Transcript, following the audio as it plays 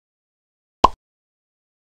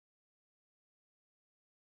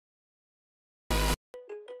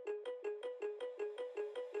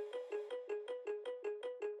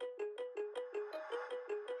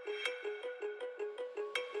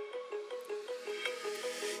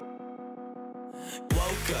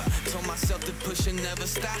Woke up, told myself to push and never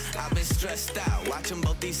stop. I've been stressed out, watching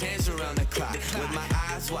both these hands around the clock. With my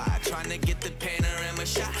eyes wide, trying to get the panorama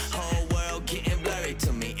shot. Whole world getting blurry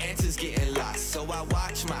to me, answers getting lost. So I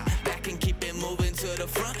watch my back and keep it moving to the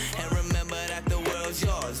front. And remember that the world's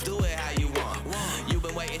yours, do it how you want. You've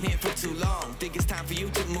been waiting here for too long, think it's time for you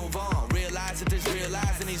to move on. Realize that there's real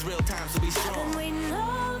lies in these real times, so be strong. I've been waiting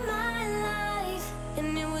all my life,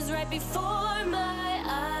 and it was right before my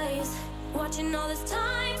eyes. Watching all this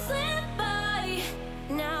time slip by,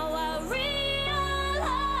 now I realize.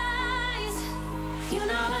 You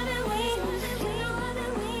know I've been waiting, you know I've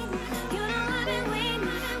been waiting, you know I've been waiting,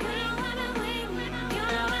 you know I've been waiting, you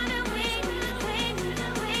know I've been waiting, waiting,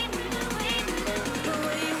 waiting, waiting. But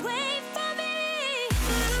will you wait for me?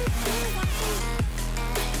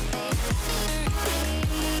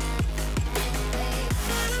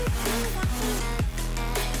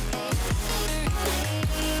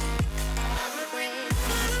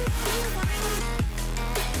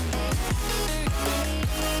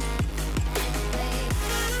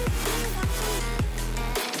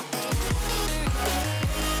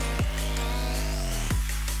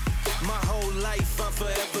 My whole life I'm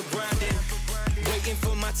forever grinding, waiting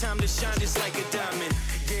for my time to shine just like a diamond.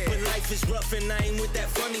 But life is rough and I ain't with that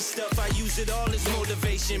funny stuff. I use it all as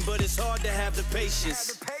motivation, but it's hard to have the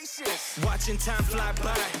patience. Watching time fly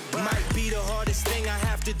by might be the hardest thing I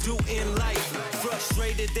have to do in life.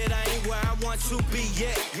 Frustrated that I ain't where I want to be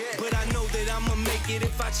yet, but I know that I'ma make it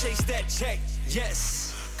if I chase that check.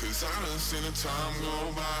 Yes. Cause I done seen the time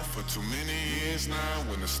go by for too many years now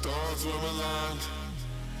when the stars were aligned.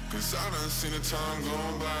 Cause I done seen the time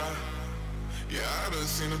go by. Yeah, I done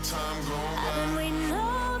seen the time go by. I've been waiting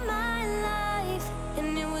all my life,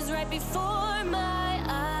 and it was right before my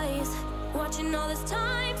eyes. Watching all this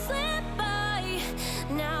time slip by,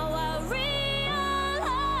 now I realize.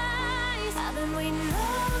 I've been waiting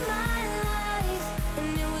all my life,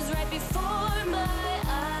 and it was right before my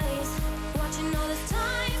eyes. Watching all this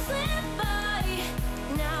time slip by,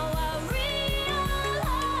 now I realize.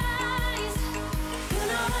 You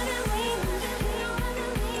know I've been waiting, you know I've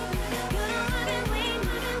been waiting, you know I've been waiting,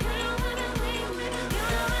 you know I've been waiting, you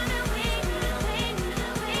know I've been waiting, waiting,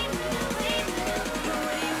 waiting, waiting. But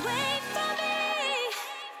will you wait for me?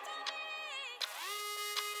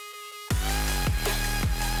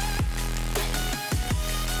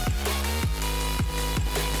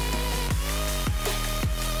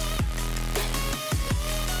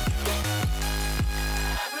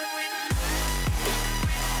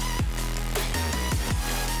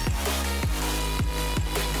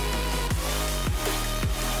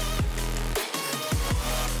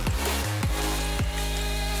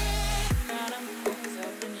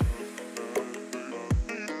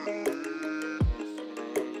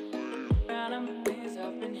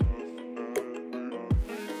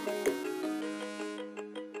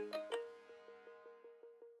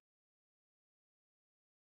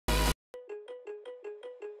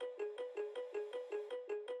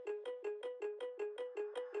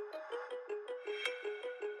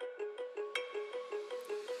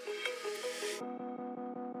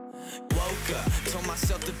 Woke up, told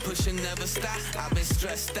myself to push and never stop. I've been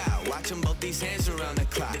stressed out, watching both these hands around the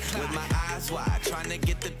clock. With my eyes wide, trying to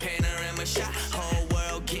get the panorama shot. Whole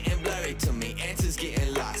world getting blurry to me, answers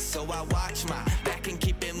getting lost. So I watch my back and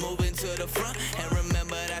keep it moving to the front. And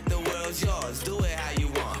remember that the world's yours, do it how you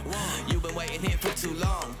want. You've been waiting here for too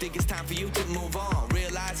long, think it's time for you to move on.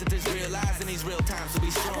 Realize that there's real lies in these real times, so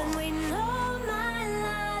be strong. I've been waiting all my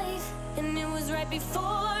life, and it was right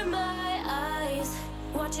before my eyes.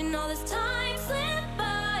 Watching all this time slip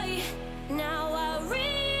by, now I realize.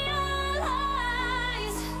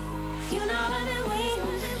 You know I've been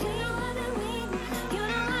waiting, you know I've been waiting, you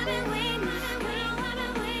know I've been waiting, you know I've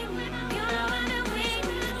been waiting, you know I've been waiting,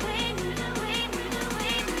 waiting, waiting,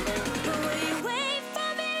 waiting. But will you wait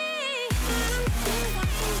for me?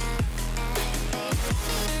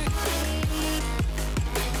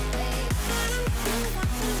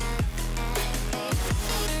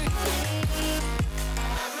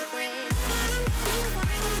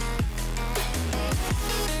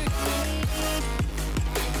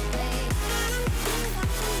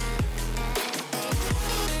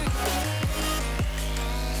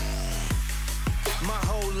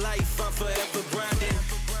 forever grinding,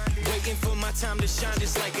 waiting for my time to shine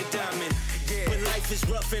just like a diamond. But life is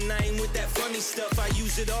rough and I ain't with that funny stuff. I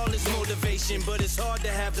use it all as motivation, but it's hard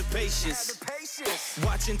to have the patience.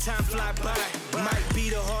 Watching time fly by might be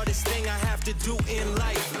the hardest thing I have to do in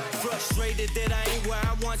life. Frustrated that I ain't where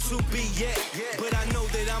I want to be yet, but I know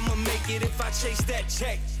that I'ma make it if I chase that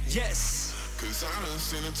check. Yes. Cause I done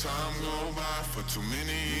seen the time go by for too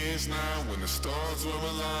many years now when the stars were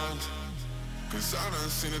aligned. Cause I done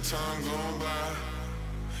seen the time go by.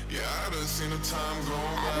 Yeah, I done seen the time go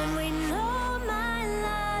by. I've been waiting all my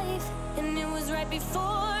life, and it was right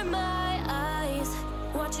before my eyes,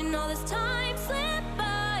 watching all this time slip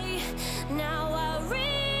by. Now I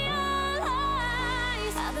realize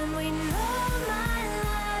I've been waiting all my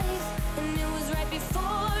life, and it was right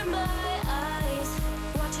before my